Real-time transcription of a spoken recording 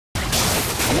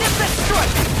Nimbus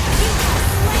strike!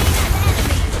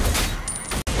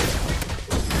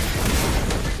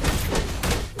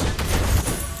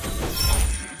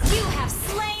 You have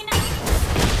slain an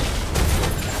enemy! You have slain!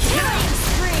 Killing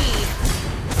spree!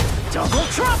 Double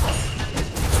trouble!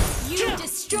 You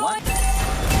destroyed...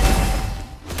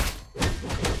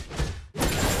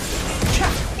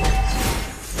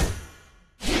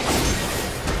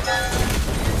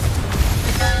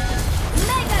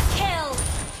 Mega kill!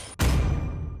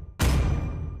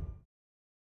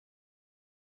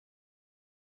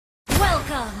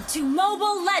 Welcome to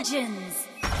Mobile Legends!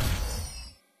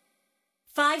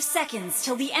 5 seconds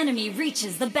till the enemy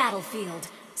reaches the battlefield.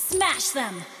 Smash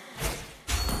them!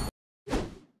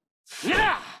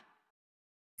 Yeah!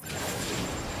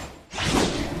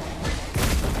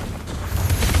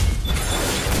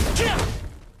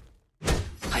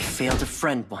 I failed a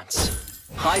friend once.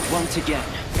 I won't again.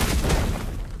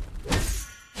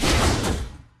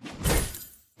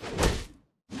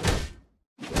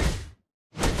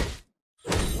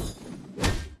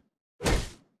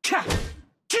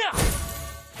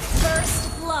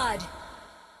 First blood!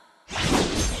 I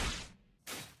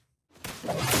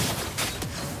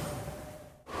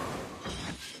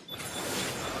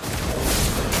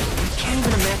can't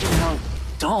even imagine how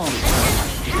dull An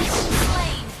enemy has been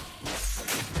slain!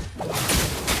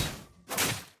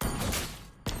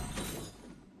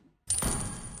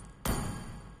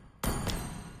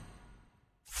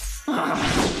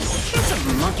 Can't a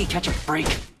monkey catch a break?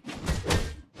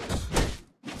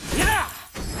 Yeah!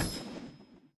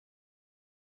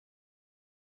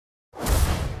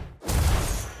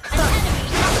 An enemy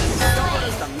has been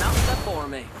slain! The mountain before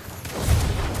me.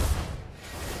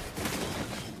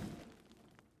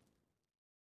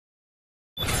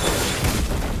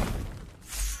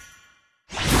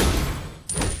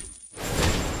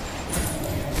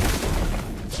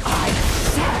 I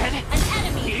said An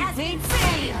enemy has been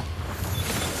slain!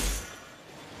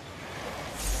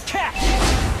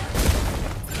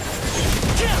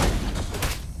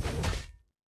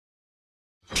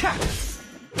 catch!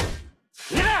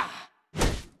 Yeah!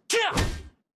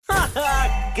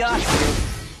 Got you!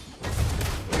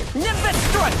 Nimbus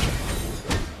strike!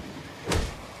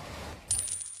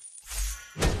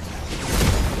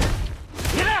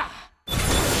 Yeah!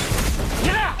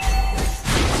 Yeah!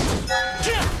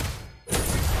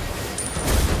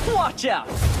 Watch out!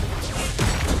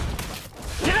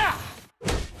 Yeah!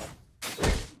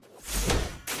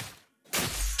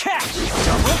 Catch!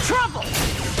 Double trouble!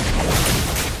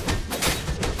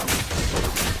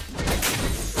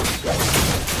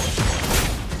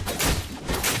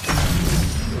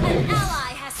 An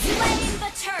ally has slain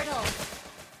the turtle!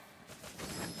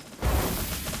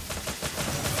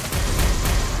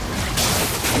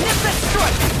 Nimbus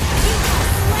strike! You have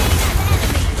slain an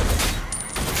enemy!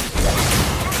 An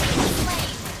enemy has been slain!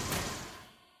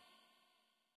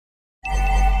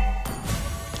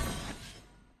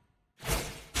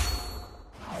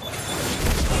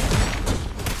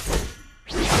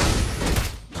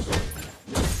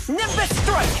 Nimbus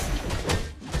strike!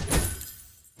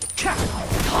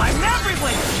 I'm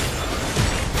everywhere!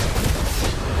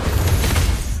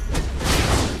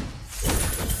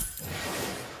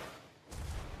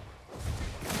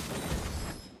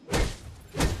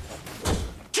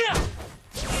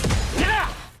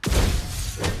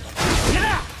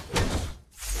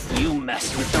 You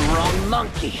messed with the wrong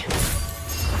monkey!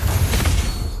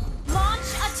 Launch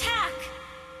attack!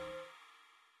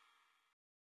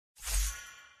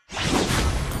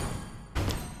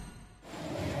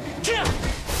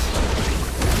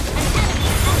 An enemy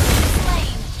has been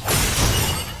slain!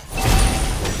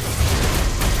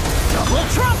 Double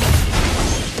trouble!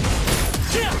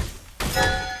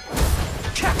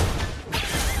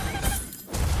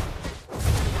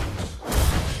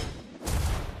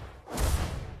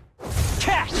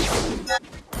 Catch!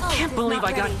 Oh, Can't is believe not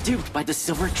I got ready. duped by the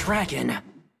Silver Dragon.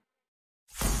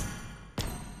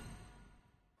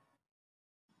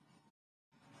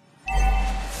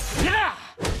 Yeah!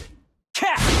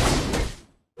 Catch!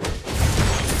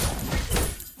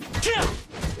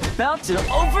 About to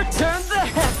overturn the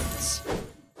heavens!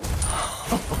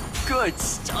 Oh, good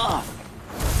stuff!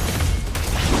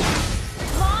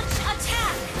 Launch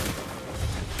attack!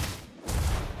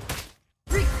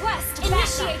 Request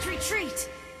initiate retreat!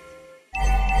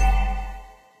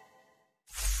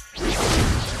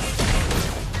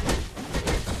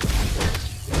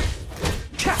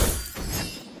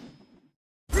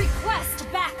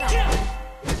 Request backup!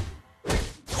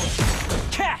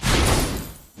 Catch!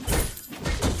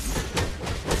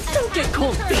 Don't get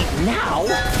cold feet now!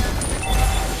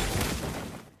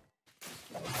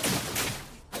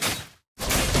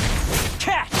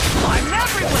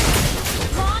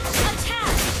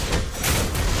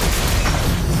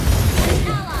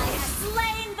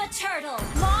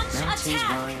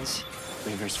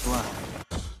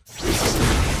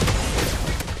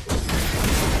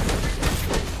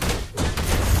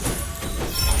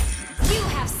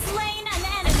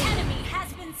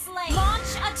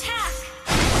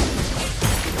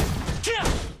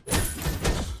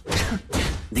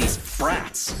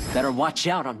 better watch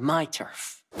out on my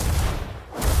turf.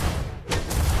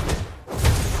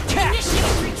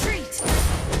 Initiate retreat!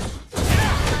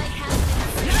 Ally has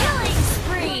been killing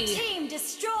spree! Your team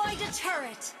destroyed a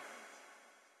turret!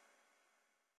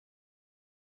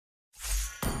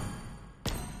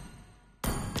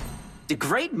 The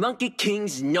Great Monkey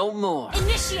King's no more.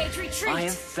 Initiate retreat! I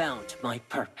have found my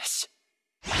purpose.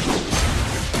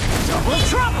 Double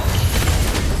trouble!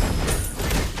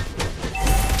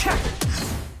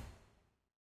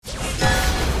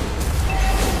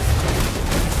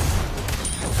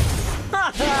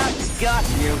 Got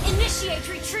you. Initiate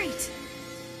retreat!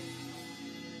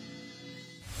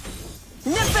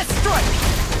 Nimbus strike!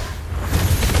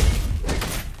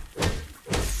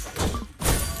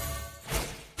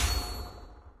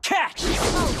 Catch!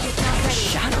 Oh, it's not ready.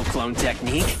 Shadow clone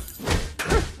technique?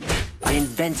 I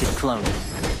invented cloning.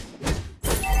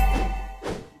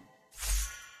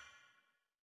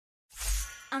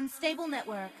 Unstable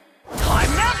network.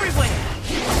 I'm everywhere!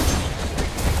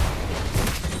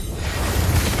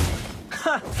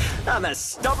 I'm as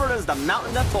stubborn as the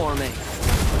mountain that bore me.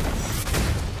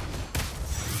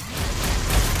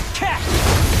 Catch!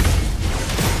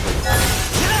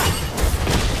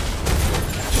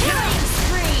 Killing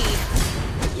spree!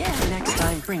 Yeah, next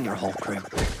time, bring your whole crew.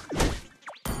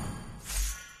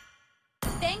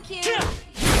 Thank you!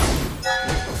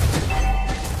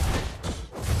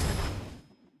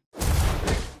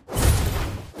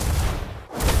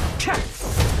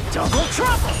 Catch! Double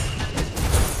trouble!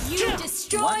 You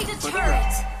destroyed One a for the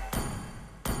turret!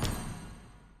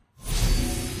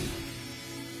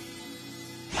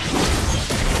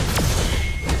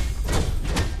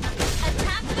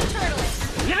 Attack the turtle!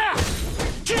 Yeah!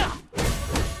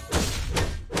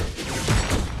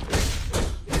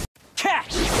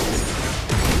 Catch!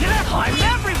 I'm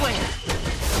everywhere!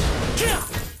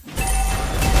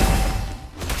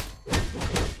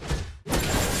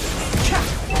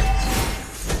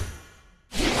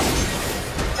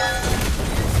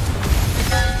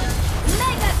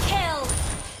 Mega kill!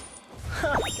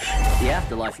 The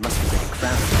afterlife must be getting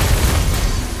crowded.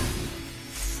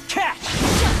 Catch!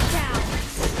 Shut down!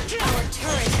 Our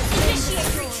turret has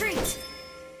initiate retreat!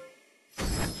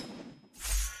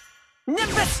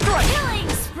 Nimbus strike! Killing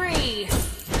spree!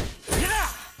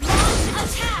 Launch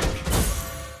attack!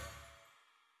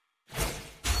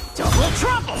 Double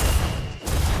trouble!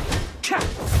 Catch!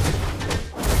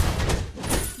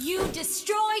 You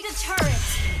destroyed a turret!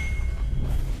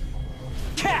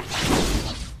 Catch!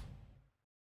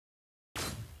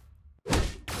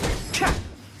 Catch!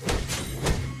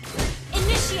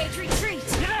 Initiate retreat!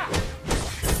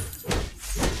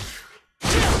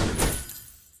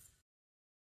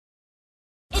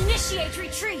 Initiate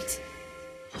retreat!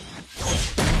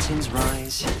 Mountains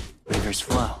rise, rivers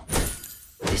flow.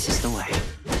 This is the way.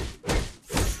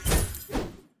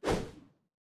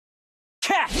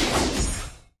 Catch!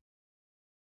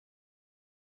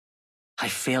 I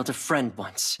failed a friend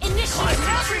once. Initiate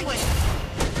retreat!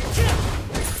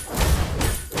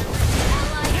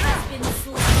 Ally has been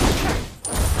slain.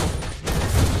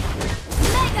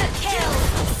 Mega kill!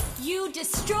 You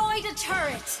destroyed a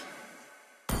turret!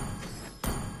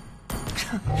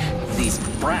 These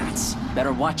brats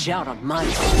better watch out on my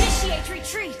turf. Initiate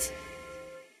retreat!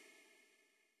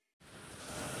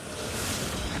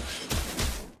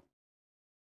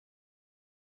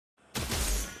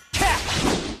 Catch!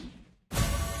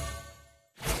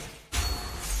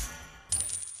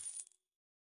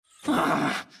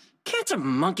 Can't a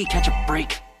monkey catch a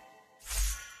break?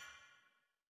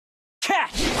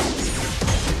 Catch!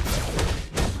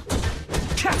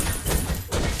 Catch!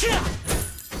 Catch!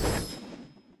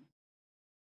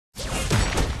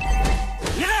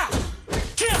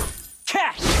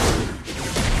 Catch!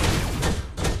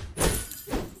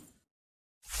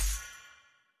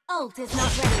 Ult is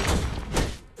not ready.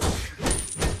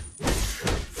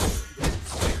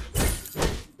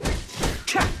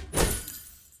 Catch!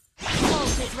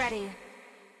 Ult is ready.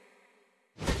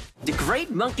 The Great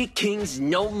Monkey King's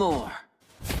no more.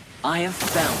 I have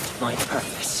found my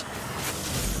purpose.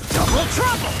 Double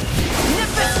trouble!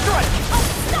 Nimbus strike!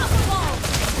 Unstoppable!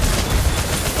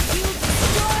 You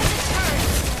destroyed the turret!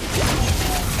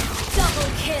 Double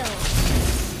kill!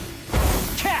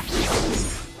 Catch!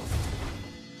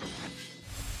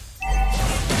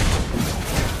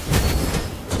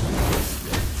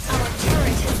 Our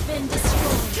turret has been destroyed.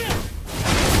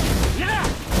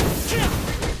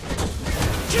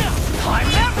 I'm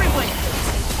everywhere!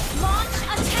 Launch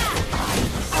attack!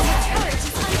 Our turret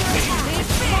is under attack!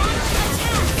 Launch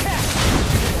attack!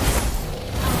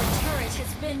 Our turret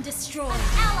has been destroyed. An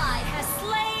ally has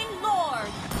slain Lord!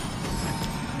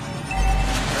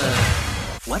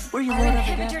 What were you Our worried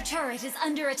inhibitor about? turret is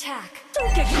under attack.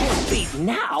 Don't get cold feet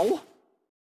now!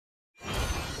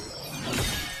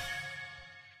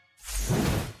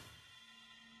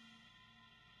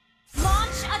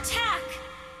 Launch attack!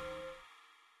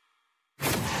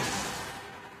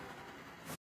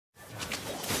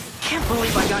 Can't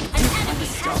believe I got An duped by enemy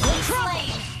this has double been trouble!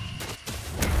 slain.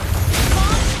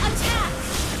 Launch attack!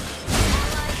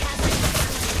 Ally has been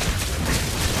slain.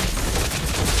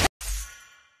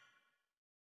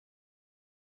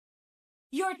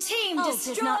 Your team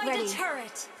destroyed a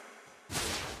turret.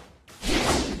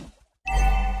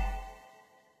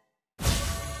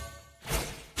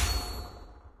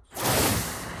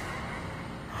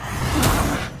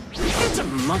 Can't a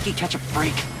monkey catch a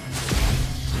break?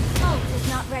 Ult is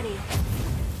not ready.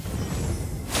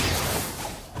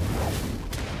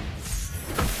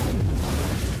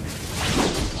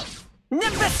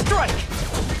 Nimbus strike!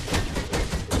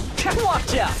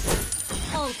 Watch out!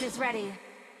 Ult is ready.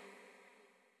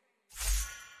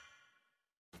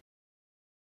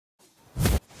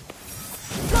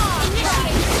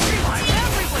 I'm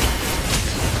everywhere!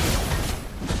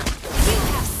 You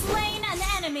have slain an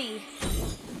enemy.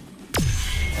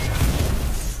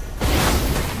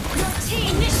 Your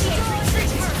team initiate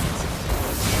retreat.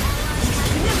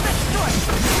 Nimbus strike!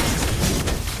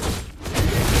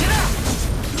 Get out!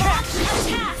 Launch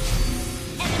attack.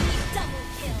 Enemy double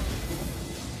kill.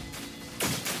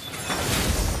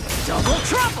 Double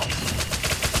trouble!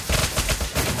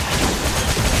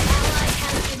 Ally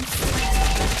has been slain.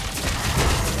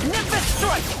 Nimbus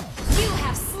strike! You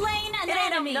have slain an It ain't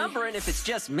enemy. outnumbering if it's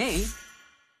just me.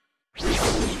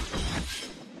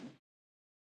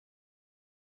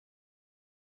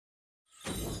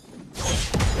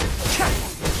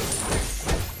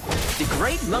 The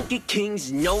Great Monkey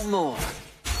King's no more.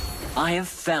 I have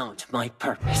found my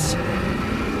purpose.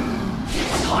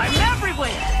 I'm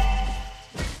everywhere!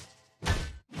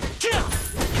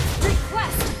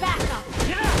 Request backup.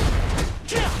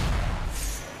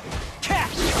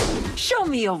 Catch! Show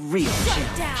me a real Shut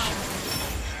challenge. down.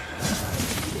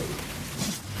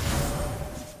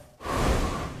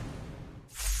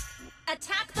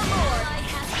 Attack the Lord. Ally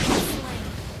has been slain.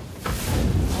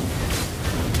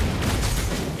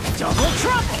 Double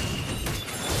trouble!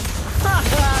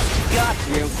 Haha! Got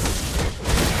you.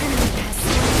 Enemy has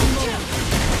slain Lord.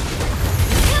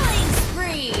 Killing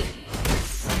spree.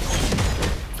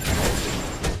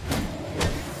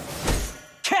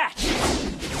 Catch!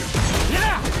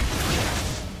 Yeah!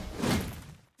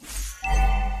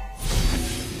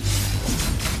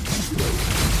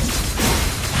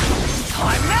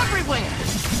 I'm everywhere!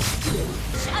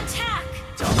 Attack.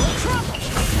 Double trouble!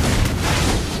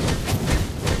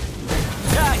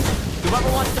 Hey! Whoever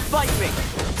wants to fight me,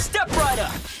 step right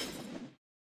up!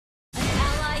 An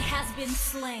ally has been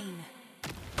slain.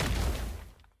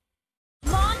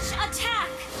 Launch attack.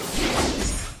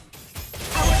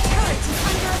 Our turret is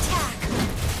under attack.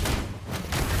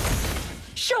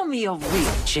 Show me a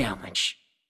real challenge.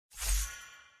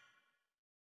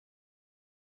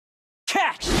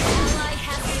 Catch! Ally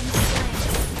has been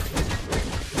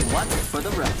slain. One for the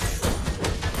road.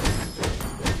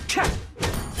 Catch!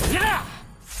 Yeah!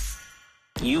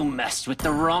 You messed with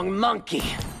the wrong monkey.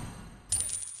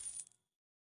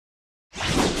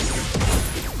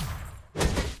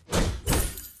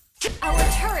 Our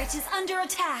turret is under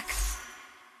attack.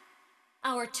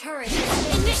 Our turret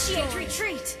is initiate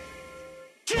retreat.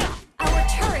 Our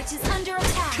turret is under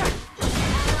attack.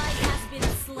 Ally has been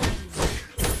slain.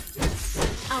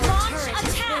 Our turret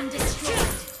has been destroyed.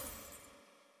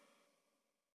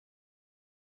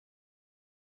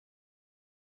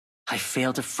 I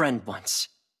failed a friend once.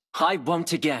 I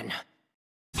won't again.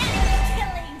 Enemy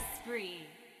killing spree.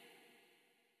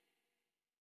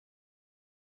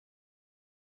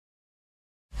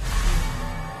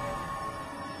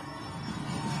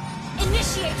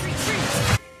 Initiate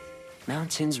retreat.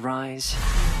 Mountains rise,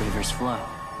 rivers flow.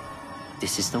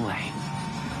 This is the way.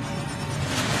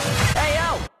 Hey,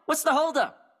 yo! What's the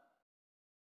holdup?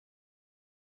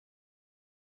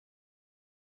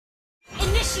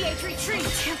 Initiate retreat.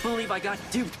 Can't believe I got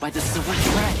duped by the Silver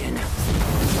Dragon.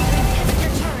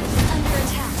 Inhibitor turret is under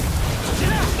attack.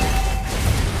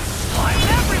 I'm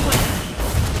everywhere!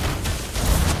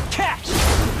 Catch!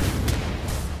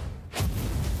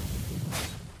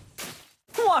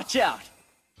 Watch out!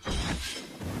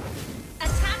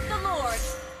 Attack the Lord.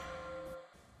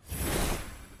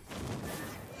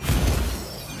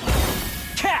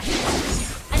 Catch!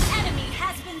 An enemy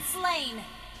has been slain.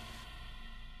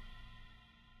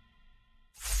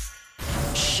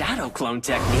 Shadow clone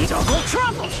technique. Double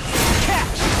trouble!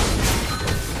 Catch!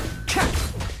 Catch!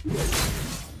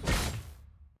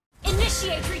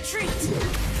 Initiate retreat!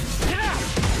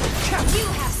 You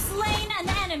have slain an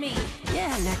enemy!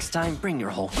 Yeah, next time, bring your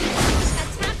whole crew.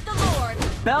 Attack the Lord!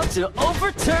 About to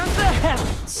overturn the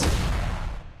heavens!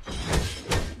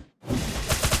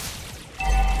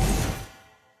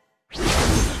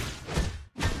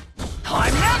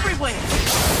 I'm everywhere!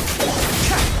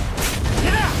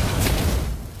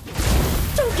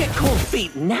 Don't get cold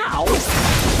feet now!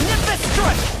 Nimbus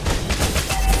strike!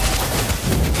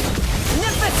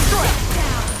 Nimbus strike!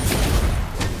 Down!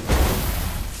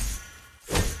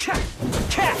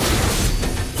 Catch!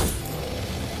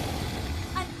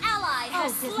 An ally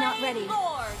has Pulse is slain not ready.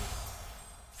 Lord!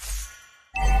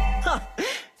 Huh,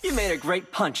 you made a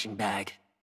great punching bag.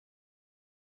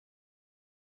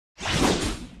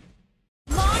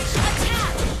 Launch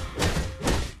attack!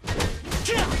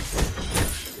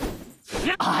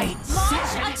 I Launch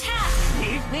said, attack!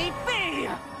 leave me be!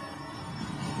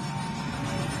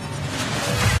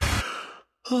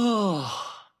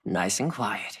 Oh, nice and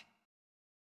quiet.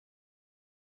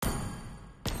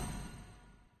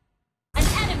 An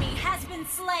enemy has been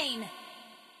slain!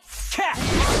 Catch! An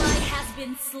ally has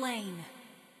been slain.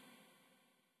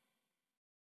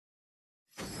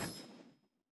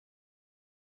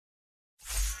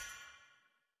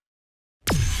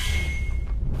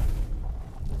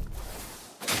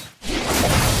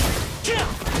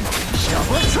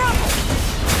 Double trouble!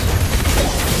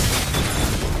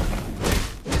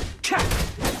 Catch!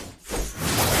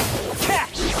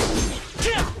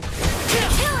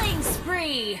 Killing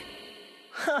spree!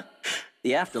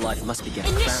 The afterlife must be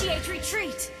getting crowded. Initiate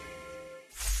retreat!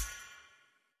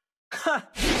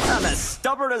 I'm as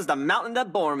stubborn as the mountain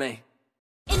that bore me.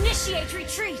 Initiate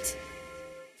retreat!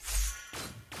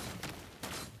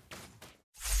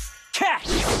 Catch!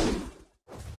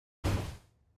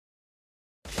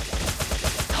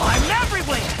 I'm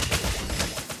everywhere!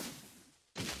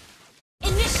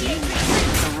 Initiate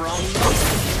retreat! The wrong move.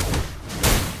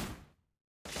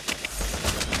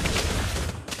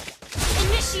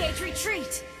 Initiate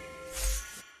retreat!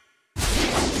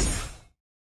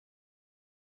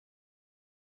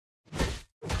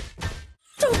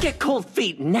 Don't get cold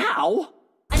feet now!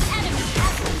 An enemy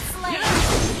has been slain!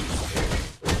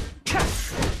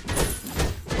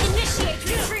 Initiate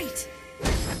retreat!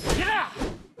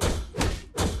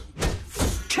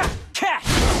 Catch!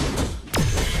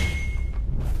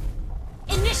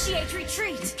 Initiate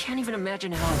retreat! Can't even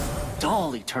imagine how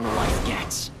dull eternal life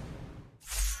gets.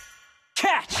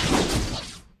 Catch!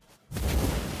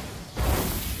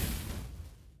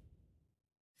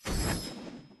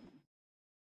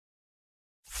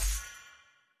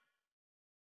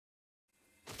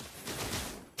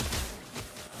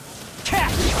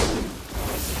 Catch!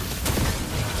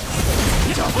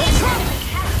 Double An trouble! enemy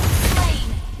has been slain!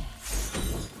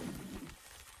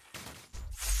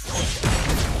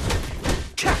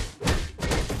 Catch!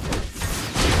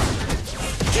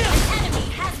 An enemy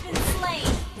has been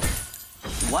slain!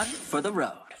 One for the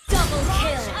road. Double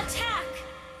kill!